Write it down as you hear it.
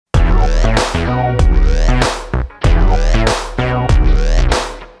You're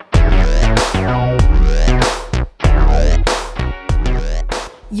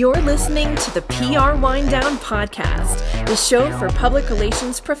listening to the PR Wind Down Podcast, the show for public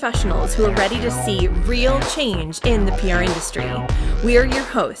relations professionals who are ready to see real change in the PR industry. We are your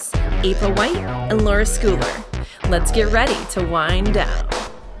hosts, April White and Laura Schooler. Let's get ready to wind down.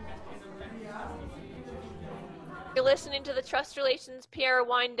 You're listening to the Trust Relations PR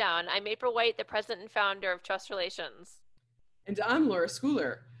Wind Down. I'm April White, the president and founder of Trust Relations. And I'm Laura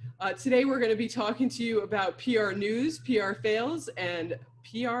Schooler. Today we're going to be talking to you about PR news, PR fails, and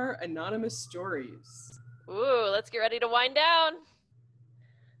PR anonymous stories. Ooh, let's get ready to wind down.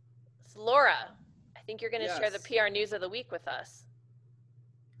 So Laura, I think you're going to share the PR news of the week with us.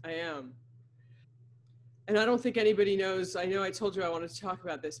 I am. And I don't think anybody knows. I know I told you I wanted to talk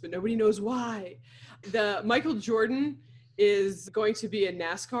about this, but nobody knows why. Michael Jordan is going to be a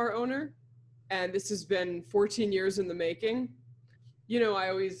NASCAR owner, and this has been 14 years in the making. You know, I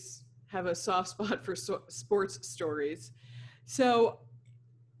always have a soft spot for sports stories. So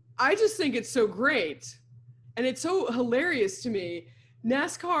I just think it's so great. And it's so hilarious to me.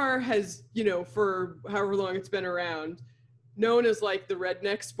 NASCAR has, you know, for however long it's been around, known as like the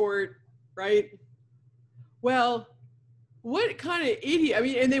redneck sport, right? Well, what kind of idiot, I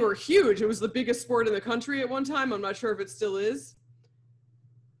mean, and they were huge. It was the biggest sport in the country at one time. I'm not sure if it still is.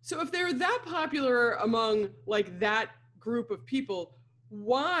 So if they're that popular among like that group of people,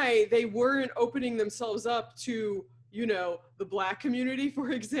 why they weren't opening themselves up to, you know, the Black community,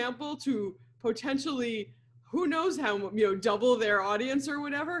 for example, to potentially, who knows how, you know, double their audience or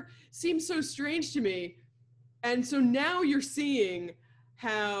whatever, seems so strange to me. And so now you're seeing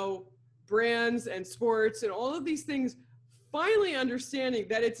how brands and sports and all of these things finally understanding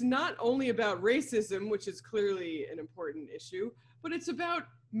that it's not only about racism, which is clearly an important issue, but it's about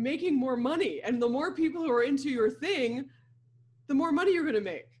making more money. And the more people who are into your thing, the more money you're going to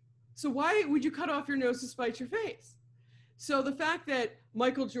make. So why would you cut off your nose to spite your face? So the fact that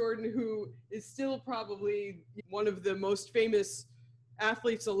Michael Jordan, who is still probably one of the most famous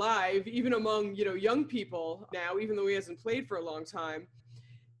athletes alive, even among, you know, young people now, even though he hasn't played for a long time,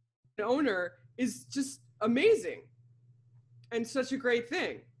 an owner, is just amazing and such a great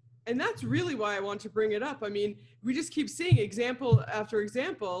thing. And that's really why I want to bring it up. I mean, we just keep seeing example after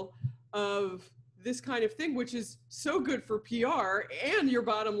example of this kind of thing, which is so good for PR and your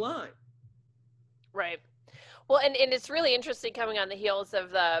bottom line. Right. Well, and it's really interesting coming on the heels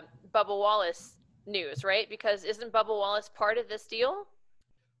of the Bubba Wallace news, right? Because isn't Bubba Wallace part of this deal?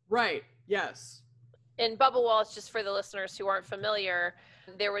 Right. Yes. And Bubba Wallace, just for the listeners who aren't familiar,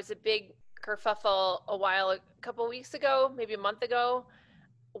 there was a big kerfuffle a couple of weeks ago, maybe a month ago,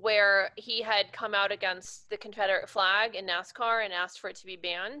 where he had come out against the Confederate flag in NASCAR and asked for it to be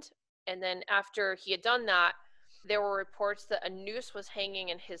banned. And then after he had done that, there were reports that a noose was hanging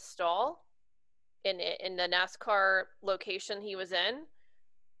in his stall in the NASCAR location he was in.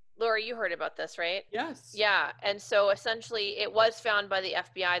 Laura, you heard about this, right? Yes. Yeah. And so essentially it was found by the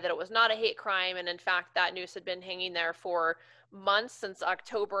FBI that it was not a hate crime. And in fact, that noose had been hanging there for months, since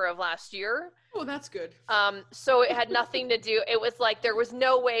October of last year. Oh, that's good. So it had nothing to do. It was like, there was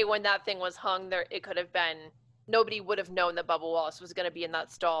no way when that thing was hung there, it could have been, nobody would have known that Bubba Wallace was going to be in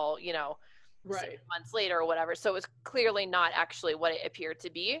that stall, you know, right, months later or whatever. So it was clearly not actually what it appeared to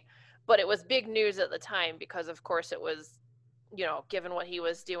be, but it was big news at the time because of course it was, you know, given what he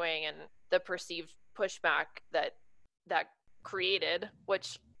was doing and the perceived pushback that created,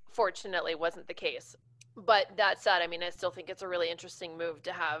 which fortunately wasn't the case. But that said, I mean, I still think it's a really interesting move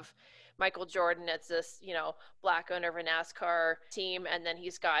to have Michael Jordan as this, you know, Black owner of a NASCAR team. And then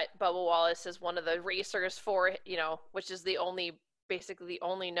he's got Bubba Wallace as one of the racers for, you know, which is basically the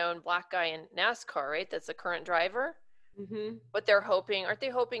only known Black guy in NASCAR, right? That's a current driver. Mm-hmm. But aren't they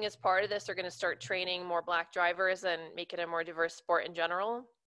hoping as part of this, they're going to start training more Black drivers and make it a more diverse sport in general?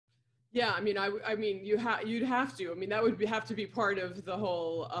 Yeah. I mean, you'd have to, I mean, that would have to be part of the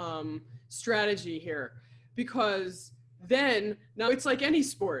whole strategy here, because then now it's like any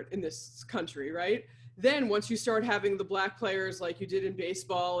sport in this country, right? Then once you start having the Black players like you did in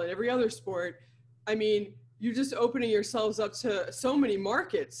baseball and every other sport, I mean, you're just opening yourselves up to so many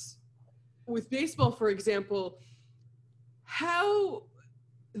markets. With baseball, for example, how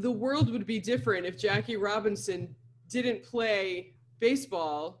the world would be different if Jackie Robinson didn't play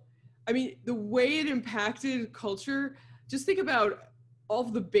baseball. I mean, the way it impacted culture, just think about all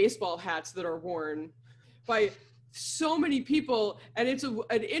of the baseball hats that are worn by so many people, and it's an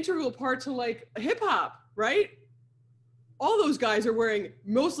integral part to like hip hop, right? All those guys are wearing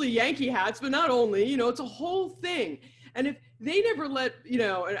mostly Yankee hats, but not only, you know, it's a whole thing. And if they never let,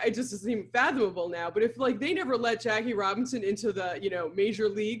 and it just doesn't seem fathomable now, but if like they never let Jackie Robinson into the, major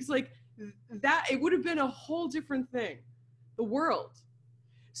leagues, like that, it would have been a whole different thing, the world.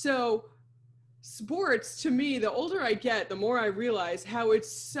 So sports, to me, the older I get, the more I realize how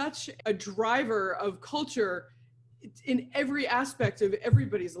it's such a driver of culture in every aspect of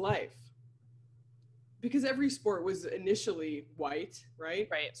everybody's life. Because every sport was initially white, right?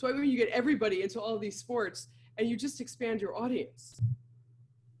 Right. So when you get everybody into all these sports and you just expand your audience.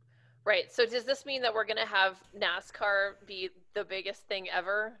 Right. So does this mean that we're going to have NASCAR be the biggest thing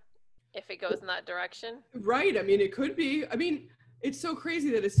ever if it goes in that direction? Right. I mean, it could be. I mean, it's so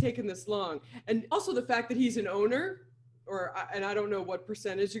crazy that it's taken this long. And also the fact that he's an owner, and I don't know what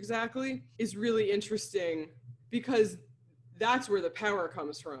percentage exactly, is really interesting because that's where the power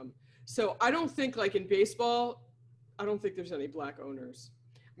comes from. So I don't think like in baseball, I don't think there's any black owners.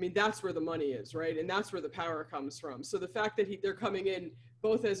 I mean, that's where the money is, right? And that's where the power comes from. So the fact that they're coming in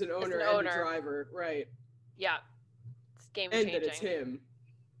both as an owner and a driver, right? Yeah. It's game changing. And that it's him.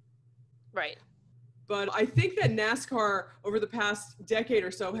 Right. But I think that NASCAR over the past decade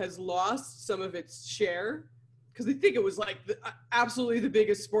or so has lost some of its share because I think it was like absolutely the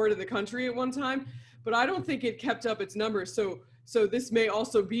biggest sport in the country at one time, but I don't think it kept up its numbers. So this may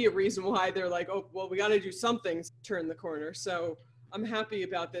also be a reason why they're like, oh, well, we got to do something to turn the corner. So I'm happy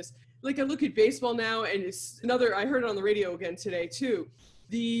about this. Like I look at baseball now and it's I heard it on the radio again today too.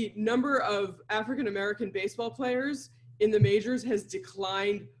 The number of African-American baseball players in the majors has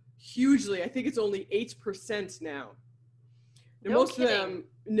declined hugely. I think it's only 8% now. And most of them,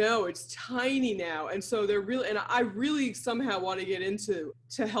 no, it's tiny now. And so they're really, and I really somehow want to get into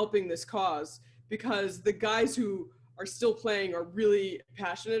helping this cause because the guys who are still playing are really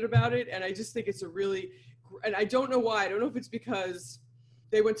passionate about it. And I just think it's and I don't know why. I don't know if it's because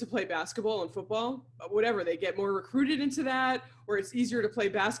they went to play basketball and football, but whatever, they get more recruited into that, or it's easier to play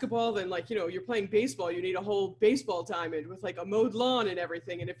basketball than like, you're playing baseball, you need a whole baseball diamond with like a mowed lawn and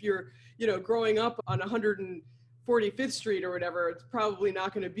everything. And if you're, growing up on 145th Street or whatever, it's probably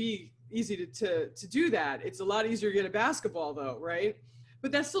not going to be easy to do that. It's a lot easier to get a basketball though, right?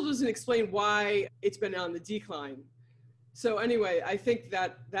 But that still doesn't explain why it's been on the decline. So anyway, I think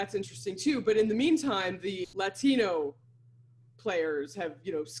that's interesting too. But in the meantime, the Latino players have,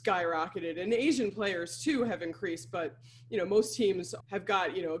 skyrocketed, and Asian players too have increased. But, most teams have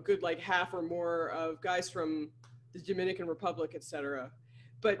got, a good like half or more of guys from the Dominican Republic, et cetera.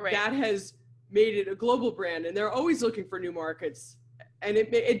 But right. That has made it a global brand, and they're always looking for new markets. And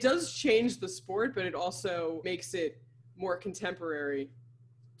it does change the sport, but it also makes it more contemporary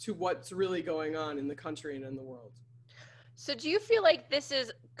to what's really going on in the country and in the world. So do you feel like this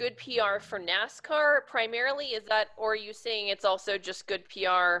is good PR for NASCAR primarily? Is that, or are you saying it's also just good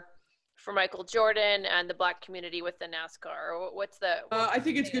PR for Michael Jordan and the Black community within NASCAR? Or what's the? I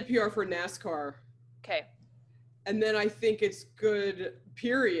think it's good PR for NASCAR. Okay. And then I think it's good,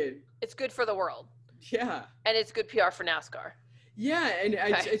 period. It's good for the world. Yeah. And it's good PR for NASCAR. Yeah, and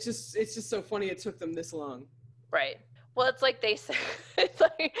okay. It's just so funny it took them this long. Right. Well, it's like they said, it's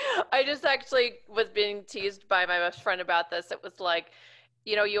like, I just actually was being teased by my best friend about this. It was like,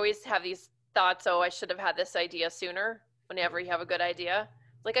 you always have these thoughts, oh, I should have had this idea sooner whenever you have a good idea.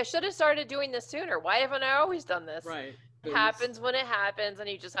 Like, I should have started doing this sooner. Why haven't I always done this? Right. It happens when it happens, and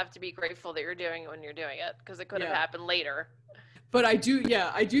you just have to be grateful that you're doing it when you're doing it, because it could have happened later. But I do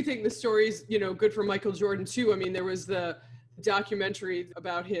think the story's, good for Michael Jordan too. I mean, there was the documentary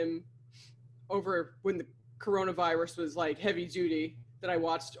about him over when the coronavirus was like heavy duty that I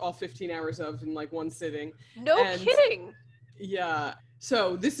watched all 15 hours of in like one sitting. No kidding. Yeah.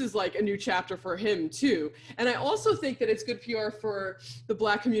 So this is like a new chapter for him too. And I also think that it's good PR for the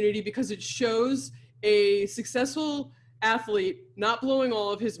Black community because it shows a successful athlete not blowing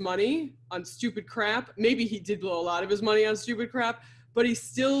all of his money on stupid crap. Maybe he did blow a lot of his money on stupid crap, but he's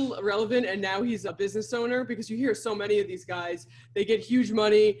still relevant, and now he's a business owner, because you hear so many of these guys, they get huge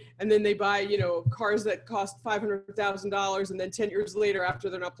money and then they buy, cars that cost $500,000, and then 10 years later, after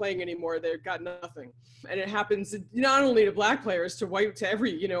they're not playing anymore, they've got nothing. And it happens not only to Black players, to white, to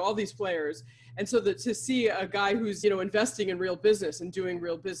every, all these players. And so to see a guy who's, investing in real business and doing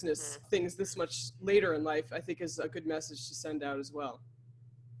real business things this much later in life, I think is a good message to send out as well.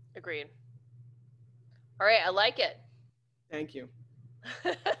 Agreed. All right. I like it. Thank you.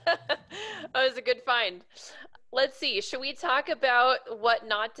 That was a good find. Let's see. Should we talk about what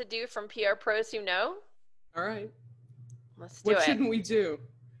not to do from PR pros who know? All right. Let's do it. What shouldn't we do?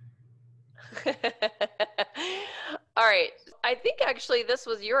 All right. I think actually this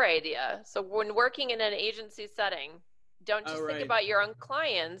was your idea. So when working in an agency setting, don't just think about your own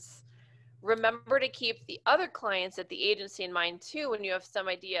clients, remember to keep the other clients at the agency in mind too when you have some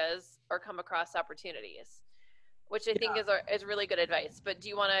ideas or come across opportunities, which I think is really good advice. But do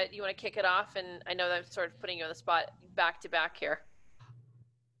you want to kick it off? And I know that I'm sort of putting you on the spot back to back here.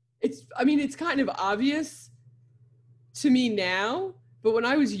 It's kind of obvious to me now, but when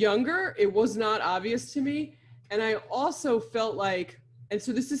I was younger, it was not obvious to me. And I also felt like, and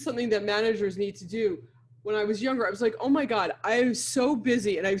so this is something that managers need to do. When I was younger, I was like, oh my God, I am so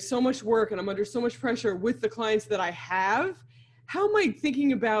busy and I have so much work and I'm under so much pressure with the clients that I have. How am I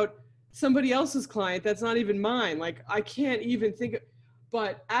thinking about somebody else's client that's not even mine? Like, I can't even think of,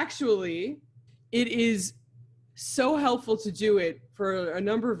 but actually it is so helpful to do it for a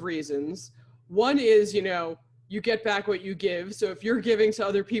number of reasons. One is, you get back what you give. So if you're giving to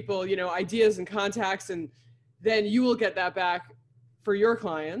other people, ideas and contacts, and then you will get that back for your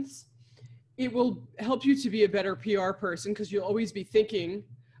clients. It will help you to be a better PR person because you'll always be thinking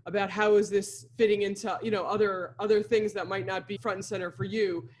about how is this fitting into, other things that might not be front and center for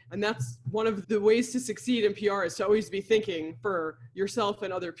you. And that's one of the ways to succeed in PR, is to always be thinking for yourself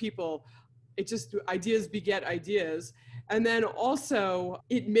and other people. It just, ideas beget ideas. And then also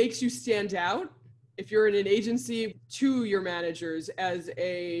it makes you stand out if you're in an agency to your managers as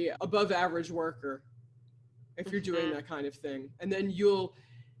a above average worker, if you're doing that kind of thing. And then you'll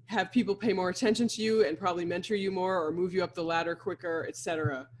have people pay more attention to you and probably mentor you more or move you up the ladder quicker,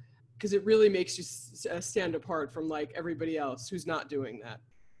 etc. Because it really makes you stand apart from like everybody else who's not doing that.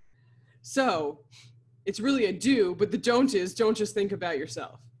 So it's really a do, but the don't is don't just think about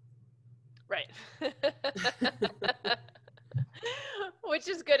yourself. Right. Which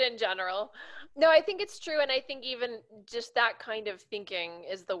is good in general. No, I think it's true. And I think even just that kind of thinking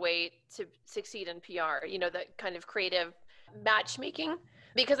is the way to succeed in PR, that kind of creative matchmaking.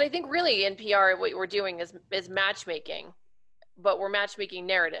 Because I think really in PR, what we're doing is matchmaking, but we're matchmaking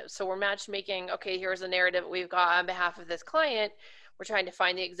narratives. So we're matchmaking, okay, here's a narrative we've got on behalf of this client. We're trying to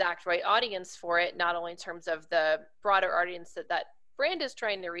find the exact right audience for it, not only in terms of the broader audience that brand is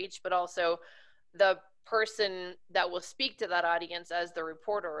trying to reach, but also the person that will speak to that audience as the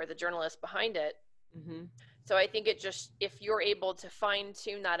reporter or the journalist behind it. Mm-hmm. So I think if you're able to fine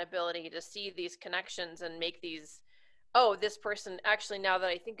tune that ability to see these connections and make these, this person, actually, now that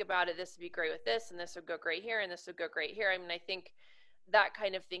I think about it, this would be great with this, and this would go great here, and this would go great here. I think that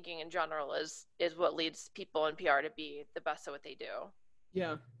kind of thinking in general is what leads people in PR to be the best at what they do.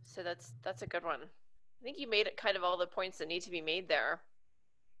 Yeah. So that's a good one. I think you made it kind of all the points that need to be made there.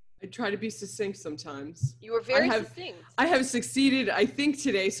 I try to be succinct sometimes. You were very succinct. I have succeeded, I think,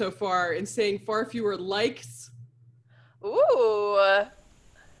 today so far in saying far fewer likes. Ooh.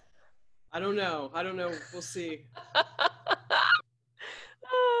 I don't know. We'll see.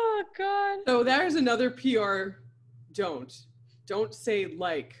 Oh, God. So there's another PR don't say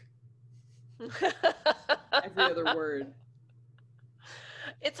like every other word.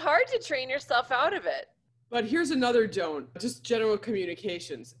 It's hard to train yourself out of it. But here's another don't, just general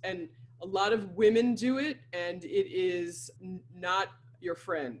communications. And a lot of women do it, and it is not your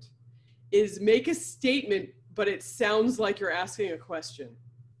friend, is make a statement, but it sounds like you're asking a question.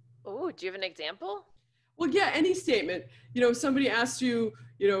 Oh, do you have an example? Well, yeah, any statement. If somebody asks you,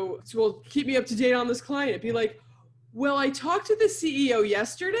 well, keep me up to date on this client. It'd be like, well, I talked to the CEO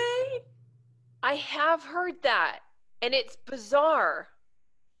yesterday. I have heard that, and it's bizarre.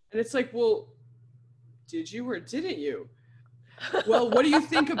 And it's like, well, did you or didn't you? Well, what do you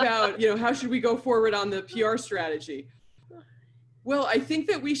think about, how should we go forward on the PR strategy? Well, I think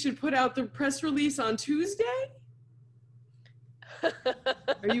that we should put out the press release on Tuesday.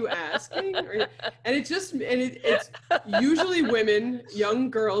 Are you asking? And it's usually women, young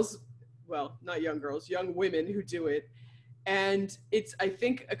girls, well, not young girls, young women who do it. And it's, I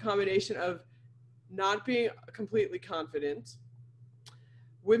think, a combination of not being completely confident,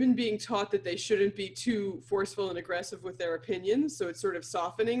 women being taught that they shouldn't be too forceful and aggressive with their opinions. So it's sort of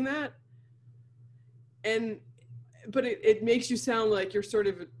softening that. But it makes you sound like you're sort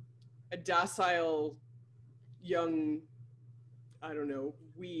of a docile young, I don't know,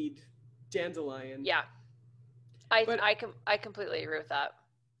 weed, dandelion. Yeah. I completely agree with that.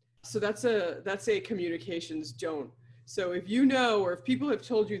 So that's a communications don't. So if you know, or if people have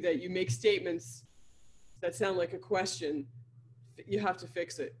told you that you make statements that sound like a question, you have to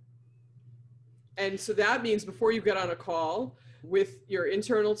fix it. And so that means before you get on a call with your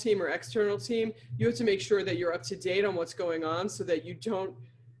internal team or external team, you have to make sure that you're up to date on what's going on so that you don't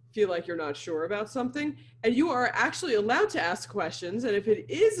feel like you're not sure about something. And you are actually allowed to ask questions. And if it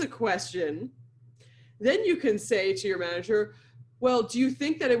is a question, then you can say to your manager, well, do you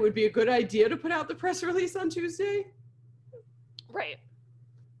think that it would be a good idea to put out the press release on Tuesday? Right.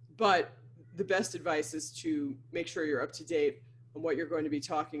 But the best advice is to make sure you're up to date on what you're going to be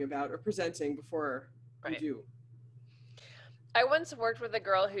talking about or presenting before you do. I once worked with a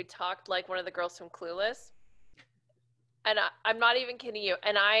girl who talked like one of the girls from Clueless. And I'm not even kidding you.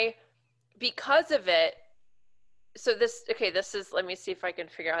 And because of it, let me see if I can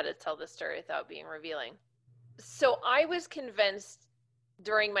figure out how to tell this story without being revealing. So I was convinced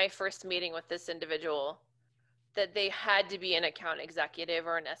during my first meeting with this individual that they had to be an account executive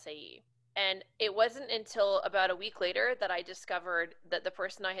or an SAE. And it wasn't until about a week later that I discovered that the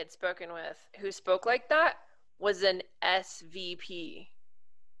person I had spoken with who spoke like that was an SVP.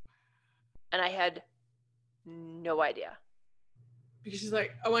 And I had no idea. Because she's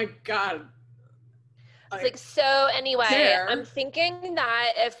like, oh my God. It's like, so anyway, I'm thinking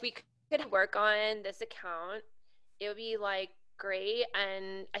that if we could work on this account, it would be like great.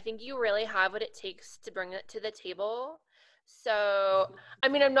 And I think you really have what it takes to bring it to the table. So, I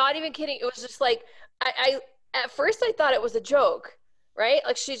mean, I'm not even kidding. It was just like, at first I thought it was a joke, right?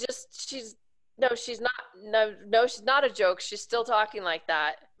 Like she's not a joke. She's still talking like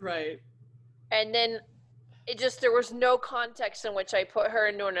that. Right. And then there was no context in which I put her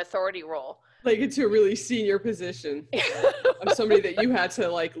into an authority role. Like into a really senior position of somebody that you had to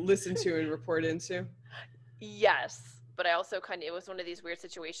like listen to and report into. Yes. But I also it was one of these weird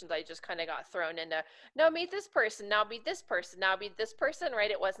situations. I just kind of got thrown into, no, meet this person, now meet this person, now meet this person, right?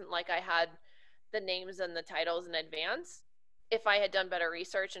 It wasn't like I had the names and the titles in advance. If I had done better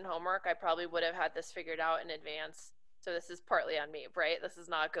research and homework, I probably would have had this figured out in advance. So this is partly on me, right? This is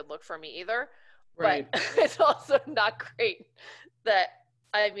not a good look for me either. Right. But it's also not great that,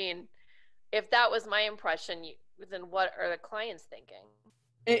 I mean, if that was my impression, then what are the clients thinking?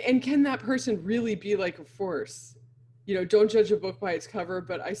 And can that person really be like a force? You know, don't judge a book by its cover,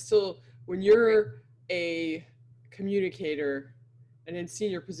 but when you're a communicator and in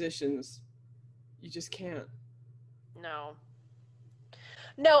senior positions, you just can't.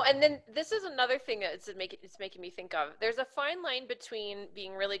 No, and then this is another thing that it's making me think of. There's a fine line between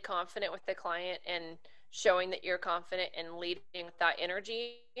being really confident with the client and showing that you're confident and leading with that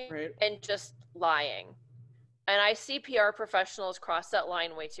energy, right, and just lying. And I see PR professionals cross that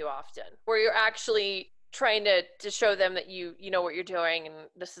line way too often, where you're actually trying to show them that you know what you're doing, and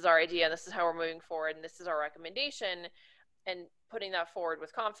this is our idea, and this is how we're moving forward, and this is our recommendation, and putting that forward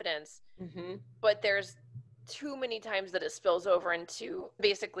with confidence. Mm-hmm. But there's too many times that it spills over into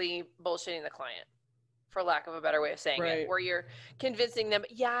basically bullshitting the client, for lack of a better way of saying it, where you're convincing them,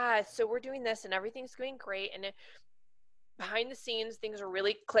 yeah, so we're doing this and everything's going great, and behind the scenes things are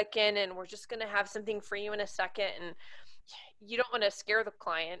really clicking, and we're just going to have something for you in a second. And you don't want to scare the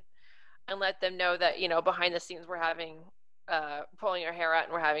client and let them know that, behind the scenes we're having pulling our hair out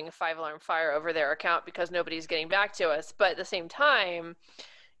and we're having a 5-alarm fire over their account because nobody's getting back to us. But at the same time,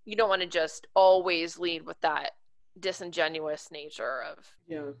 you don't want to just always lead with that disingenuous nature of,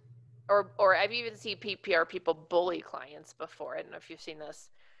 or I've even seen PR people bully clients before. I don't know if you've seen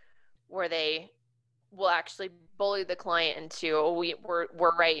this, where they will actually bully the client into,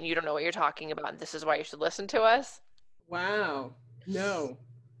 we're right and you don't know what you're talking about, and this is why you should listen to us. Wow. No.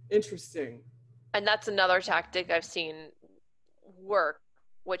 Interesting. And that's another tactic I've seen work,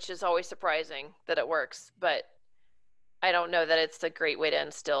 which is always surprising that it works, but I don't know that it's a great way to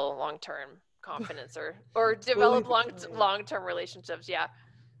instill long-term confidence or develop long-term relationships. Yeah.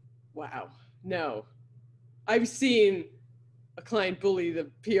 Wow. No. I've seen a client bully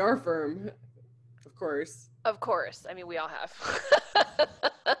the PR firm, of course. Of course. I mean, we all have.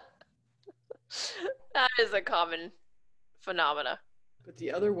 That is a common phenomena. But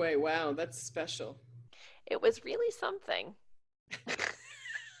the other way, wow, that's special. It was really something.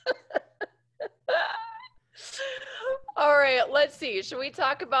 All right, let's see. Should we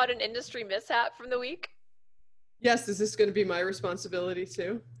talk about an industry mishap from the week? Yes, is this going to be my responsibility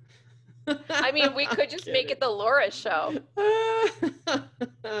too? I mean, we could just make it the Laura show.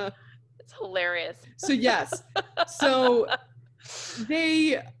 It's hilarious. So yes. So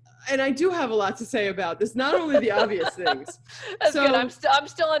and I do have a lot to say about this, not only the obvious things. That's good. I'm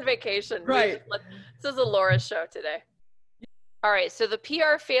still on vacation. Right. This is a Laura show today. All right, so the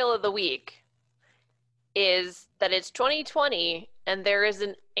PR fail of the week is that it's 2020 and there is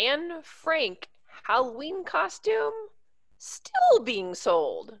an Anne Frank Halloween costume still being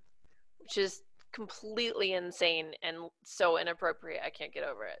sold, which is completely insane and so inappropriate. I can't get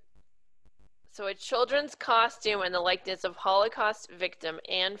over it. So a children's costume in the likeness of Holocaust victim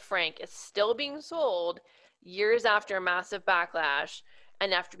Anne Frank is still being sold years after a massive backlash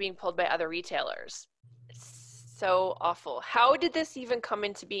and after being pulled by other retailers. It's so awful. How did this even come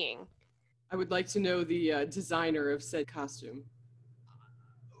into being? I would like to know the designer of said costume.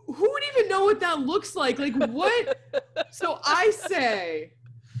 who would even know what that looks like? Like what? So I say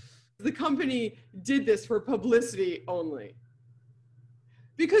the company did this for publicity only.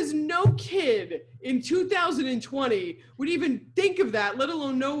 Because no kid in 2020 would even think of that, let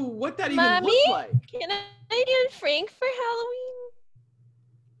alone know what that even looked like. Can I get Frank for Halloween?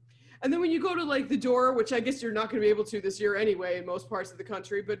 And then when you go to like the door, which I guess you're not going to be able to this year anyway in most parts of the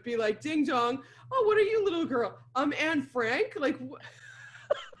country, but be like, ding dong, oh, what are you, little girl? I'm Anne Frank. Like,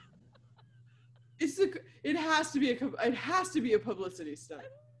 it has to be a publicity stunt.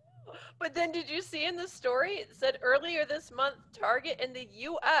 But then did you see in the story, it said earlier this month, Target in the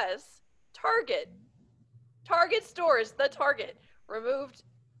U.S., Target stores, the Target, removed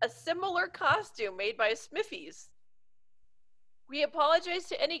a similar costume made by Smithies. We apologize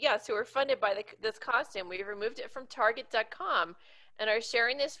to any guests who were offended by this costume. We removed it from Target.com and are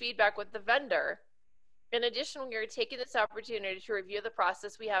sharing this feedback with the vendor. In addition, we are taking this opportunity to review the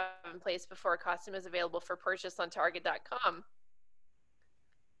process we have in place before a costume is available for purchase on Target.com.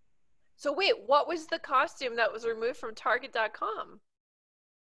 So wait, what was the costume that was removed from Target.com?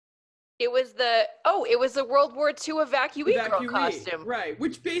 It was the World War II evacuee girl costume. Right,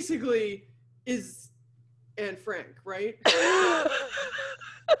 which basically is Anne Frank, right?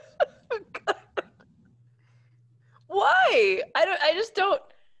 Why? I just don't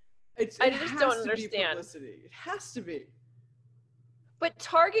understand. It has to be. But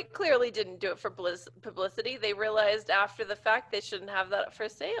Target clearly didn't do it for publicity. They realized after the fact they shouldn't have that for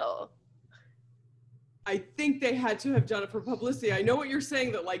sale. I think they had to have done it for publicity. I know what you're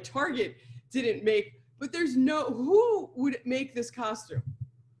saying, that like Target didn't make, but who would make this costume?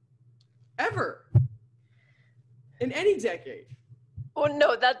 Ever. In any decade. Well,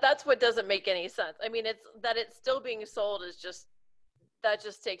 no, that's what doesn't make any sense. I mean, it's still being sold is just, that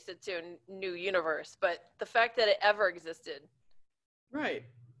just takes it to a new universe. But the fact that it ever existed. Right.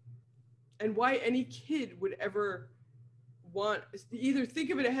 And why any kid would ever want, either think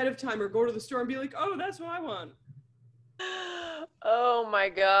of it ahead of time or go to the store and be like, oh, that's what I want. Oh my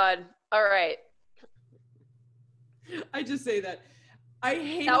God. All right. I just say that. I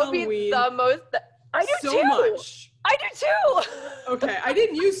hate that would Halloween be the most, I do so too. much. I do too. Okay, I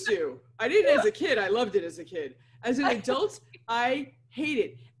didn't used to. I didn't as a kid. I loved it as a kid. As an adult, I hate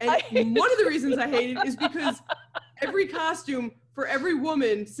it. And one of the reasons I hate it is because every costume for every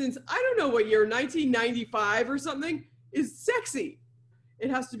woman since, I don't know what year, 1995 or something, is sexy. It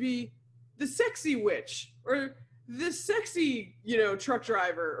has to be the sexy witch or the sexy, truck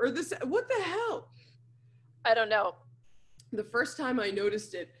driver or this, what the hell? I don't know. The first time I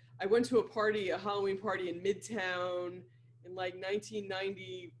noticed it, I went to a Halloween party in Midtown in like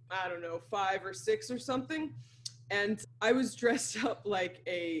 1990, I don't know, 5 or 6 or something. And I was dressed up like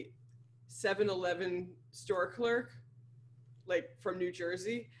a 7-Eleven store clerk, like from New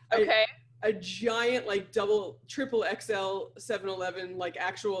Jersey. Okay. A giant, like triple XL 7-Eleven, like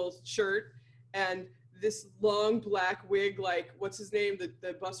actual shirt, and this long black wig, like, what's his name?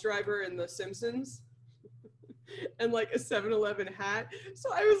 The bus driver in The Simpsons. And like a 7-Eleven hat.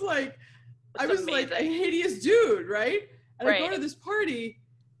 So I was like, like a hideous dude, right? And I go to this party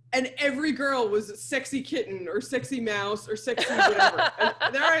and every girl was a sexy kitten or sexy mouse or sexy whatever.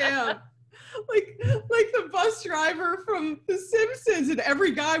 And there I am, like the bus driver from The Simpsons, and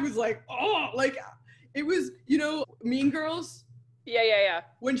every guy was like, oh, like it was, Mean Girls. Yeah.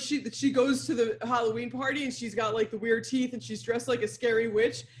 When she goes to the Halloween party and she's got like the weird teeth and she's dressed like a scary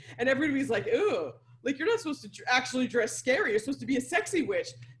witch, and everybody's like, ew. Like, you're not supposed to actually dress scary. You're supposed to be a sexy witch.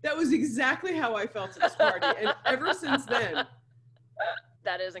 That was exactly how I felt at this party. And ever since then.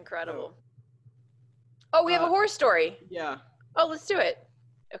 That is incredible. Oh, we have a horror story. Yeah. Oh, let's do it.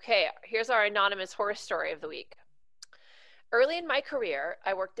 Okay, here's our anonymous horror story of the week. Early in my career,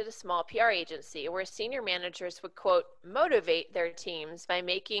 I worked at a small PR agency where senior managers would, quote, motivate their teams by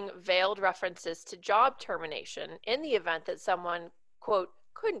making veiled references to job termination in the event that someone, quote,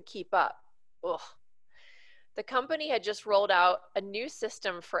 couldn't keep up. Ugh. The company had just rolled out a new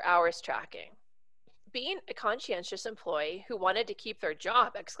system for hours tracking. Being a conscientious employee who wanted to keep their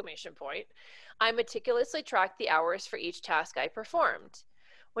job, exclamation point, I meticulously tracked the hours for each task I performed.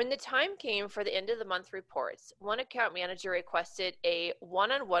 When the time came for the end of the month reports, one account manager requested a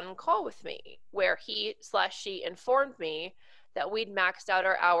one-on-one call with me where he/she informed me that we'd maxed out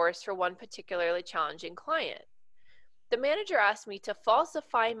our hours for one particularly challenging client. The manager asked me to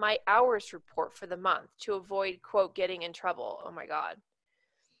falsify my hours report for the month to avoid, quote, getting in trouble. Oh my God.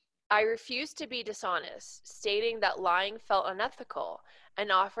 I refused to be dishonest, stating that lying felt unethical,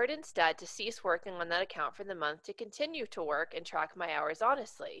 and offered instead to cease working on that account for the month to continue to work and track my hours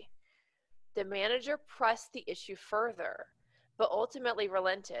honestly. The manager pressed the issue further, but ultimately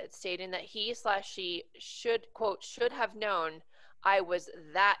relented, stating that he/she should, quote, should have known I was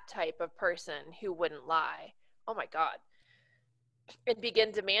that type of person who wouldn't lie. Oh my God. And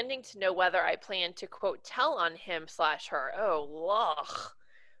began demanding to know whether I planned to, quote, tell on him/her. Oh, ugh.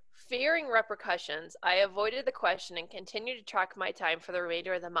 Fearing repercussions, I avoided the question and continued to track my time for the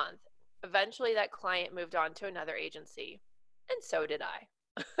remainder of the month. Eventually, that client moved on to another agency, and so did I.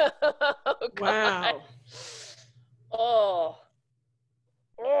 Oh, Wow. Oh.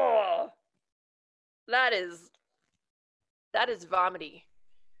 That is vomity.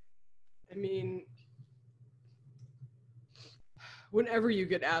 I mean, whenever you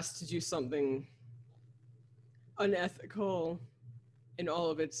get asked to do something unethical in all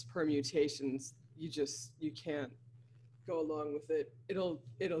of its permutations, you can't go along with it. It'll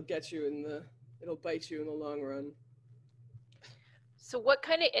get you it'll bite you in the long run. So what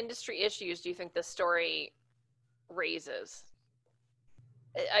kind of industry issues do you think this story raises?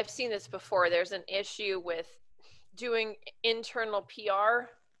 I've seen this before. There's an issue with doing internal PR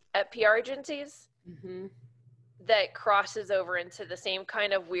at PR agencies that crosses over into the same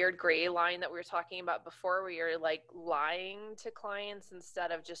kind of weird gray line that we were talking about before, where you're like lying to clients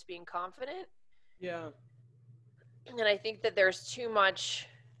instead of just being confident. Yeah. And I think that there's too much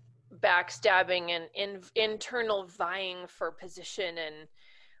backstabbing and internal vying for position and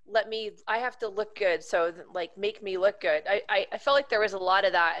I have to look good, so like make me look good. I felt like there was a lot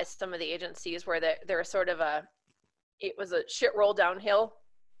of that at some of the agencies where there was sort of it was a shit roll downhill.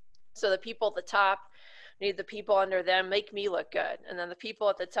 So the people at the top need the people under them make me look good, and then the people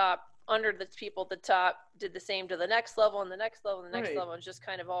at the top under the people at the top did the same to the next level and the next level and the next level, and just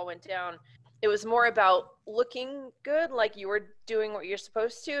kind of all went down. It was more about looking good, like you were doing what you're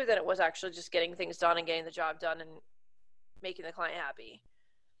supposed to, than it was actually just getting things done and getting the job done and making the client happy.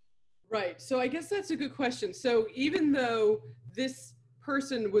 Right. So I guess that's a good question. So even though this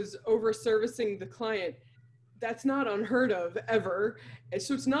person was over servicing the client, that's not unheard of ever. And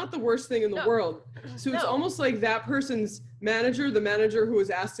so it's not the worst thing in the world. So it's almost like that person's manager, the manager who was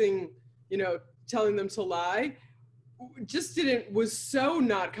asking, telling them to lie, was so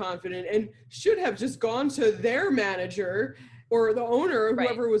not confident and should have just gone to their manager or the owner or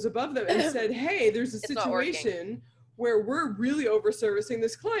whoever was above them and said, hey, there's a situation where we're really over servicing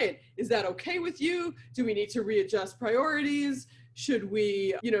this client. Is that okay with you? Do we need to readjust priorities? Should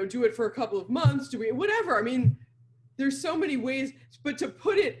we, do it for a couple of months? Whatever. I mean, there's so many ways, but to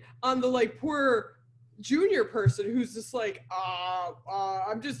put it on the poor junior person who's just like,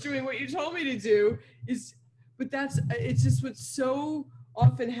 I'm just doing what you told me to do it's just what so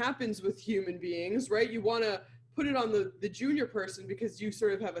often happens with human beings, right? You want to put it on the junior person because you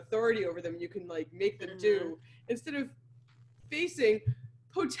sort of have authority over them. You can make them do, instead of facing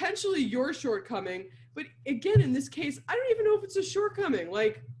potentially your shortcoming. But again, in this case, I don't even know if it's a shortcoming.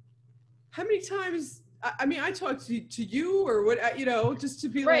 How many times, I talked to you or what, just to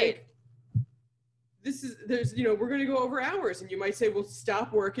be like, we're going to go over hours, and you might say, well,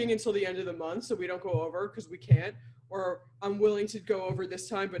 stop working until the end of the month so we don't go over because we can't, or I'm willing to go over this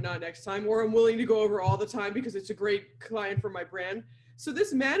time but not next time, or I'm willing to go over all the time because it's a great client for my brand. So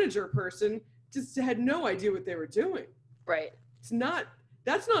this manager person just had no idea what they were doing. Right.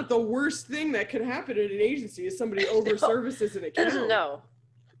 That's not the worst thing that could happen at an agency, is somebody over services an account.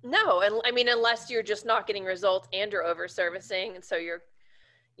 No, and unless you're just not getting results and you're over servicing, and so you're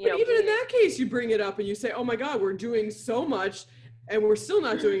But even in that case, you bring it up and you say, oh my God, we're doing so much and we're still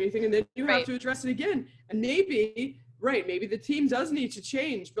not doing anything. And then you have to address it again. And maybe the team does need to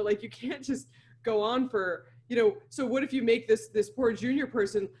change, but you can't just go on for, so what if you make this poor junior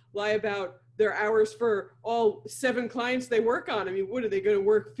person lie about their hours for all 7 clients they work on? What are they going to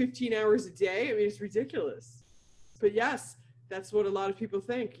work 15 hours a day? It's ridiculous. But yes, that's what a lot of people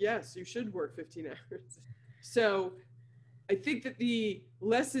think. Yes, you should work 15 hours. So I think that the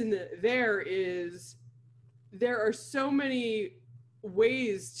lesson there is there are so many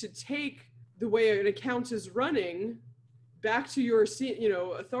ways to take the way an account is running back to your,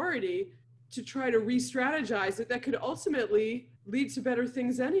 authority to try to re-strategize it that could ultimately lead to better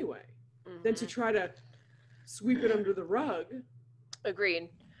things anyway, than to try to sweep it under the rug. Agreed.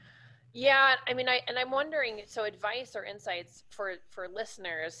 Yeah, I'm wondering, so advice or insights for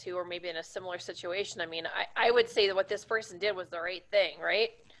listeners who are maybe in a similar situation. I would say that what this person did was the right thing, right?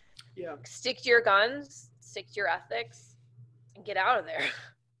 Yeah. Stick to your guns, stick to your ethics, and get out of there.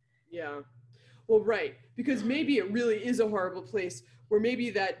 Yeah. Well, right. Because maybe it really is a horrible place where maybe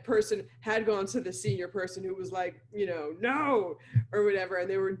that person had gone to the senior person who was like, no, or whatever, and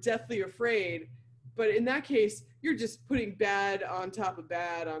they were deathly afraid. But in that case, you're just putting bad on top of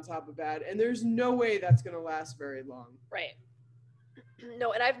bad on top of bad, and there's no way that's going to last very long. Right.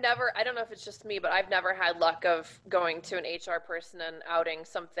 No, and I don't know if it's just me, but I've never had luck of going to an HR person and outing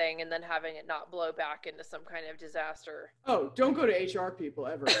something and then having it not blow back into some kind of disaster. Oh, don't go to HR people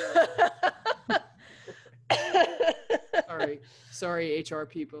ever. Sorry, HR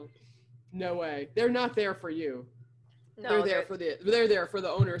people. No way. They're not there for you. No, they're there for the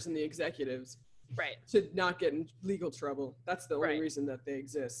owners and the executives. Right. To not get in legal trouble. That's the only reason that they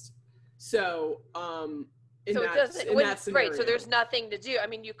exist. So, in that scenario. Right, so there's nothing to do. I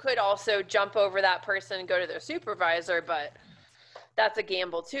mean, you could also jump over that person and go to their supervisor, but that's a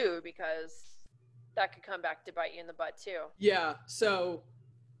gamble too, because that could come back to bite you in the butt too. Yeah, so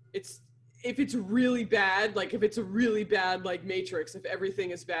if it's really bad, like if it's a really bad like Matrix, if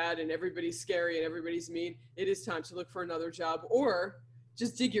everything is bad and everybody's scary and everybody's mean, it is time to look for another job, or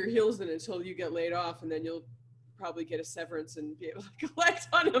just dig your heels in until you get laid off, and then you'll probably get a severance and be able to collect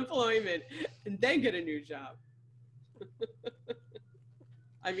unemployment and then get a new job.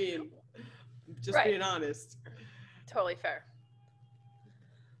 I mean, just being honest. Totally fair.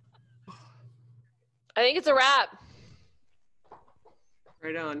 I think it's a wrap.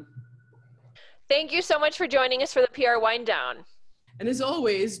 Right on. Thank you so much for joining us for the PR Wind Down. And as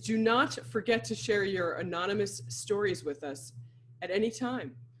always, do not forget to share your anonymous stories with us at any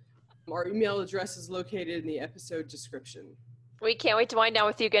time. Our email address is located in the episode description. We can't wait to wind down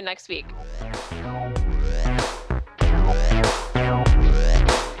with you again next week.